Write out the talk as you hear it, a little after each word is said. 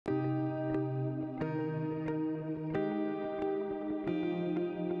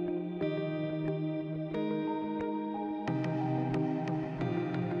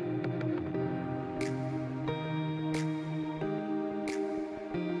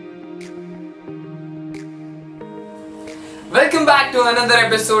Welcome back to another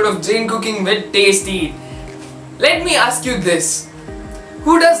episode of Jain Cooking with Tasteat. Let me ask you this.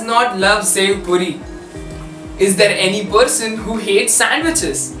 Who does not love SEV Puri? Is there any person who hates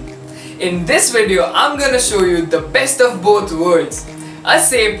sandwiches? In this video, I'm gonna show you the best of both worlds. A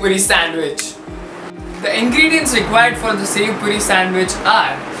SEV Puri sandwich. The ingredients required for the SEV Puri sandwich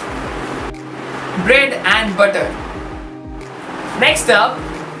are bread and butter. Next up,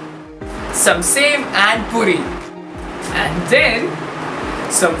 some SEV and puri. And then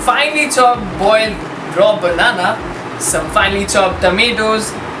some finely chopped boiled raw banana, some finely chopped tomatoes,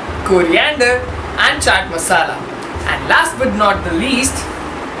 coriander and chaat masala. And last but not the least,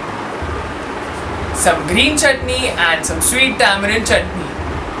 some green chutney and some sweet tamarind chutney.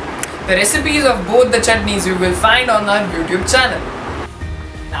 The recipes of both the chutneys you will find on our YouTube channel.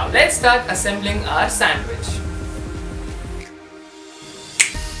 Now let's start assembling our sandwich.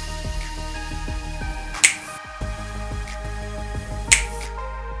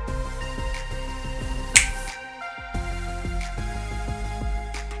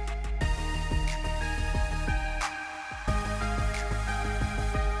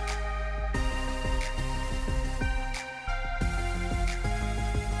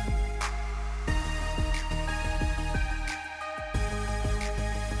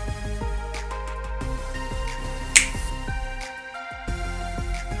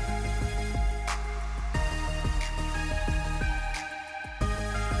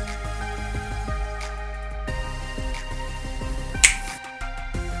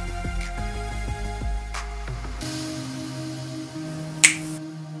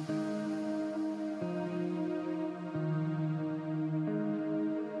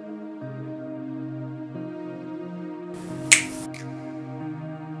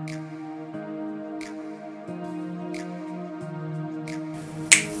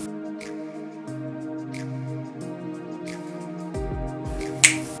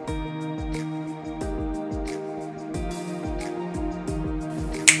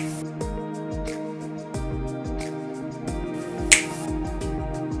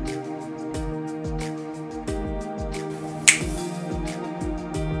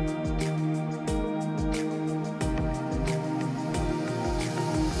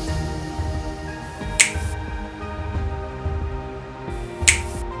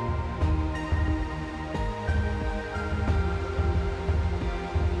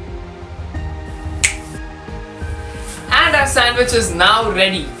 Our sandwich is now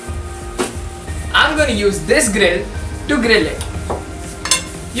ready. I'm going to use this grill to grill it.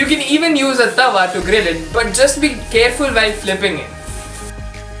 You can even use a tawa to grill it, but just be careful while flipping it.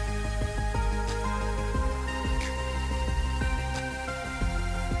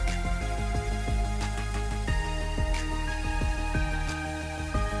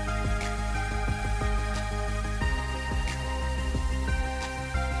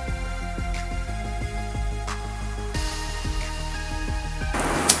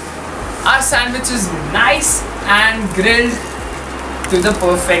 Our sandwich is nice and grilled to the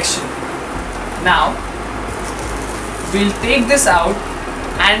perfection. Now, we'll take this out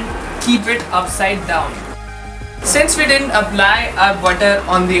and keep it upside down. Since we didn't apply our butter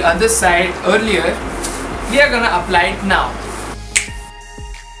on the other side earlier, we are gonna apply it now.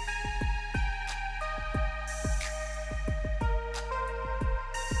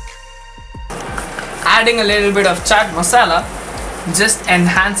 Adding a little bit of chaat masala just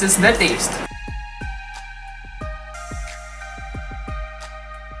enhances the taste.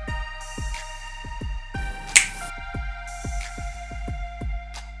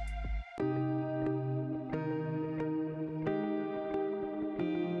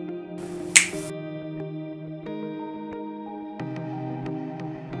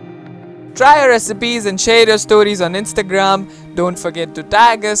 Try our recipes and share your stories on Instagram. Don't forget to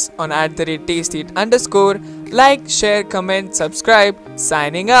tag us on @tasteat_. Like, share, comment, subscribe.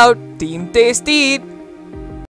 Signing out, Team Tasteat.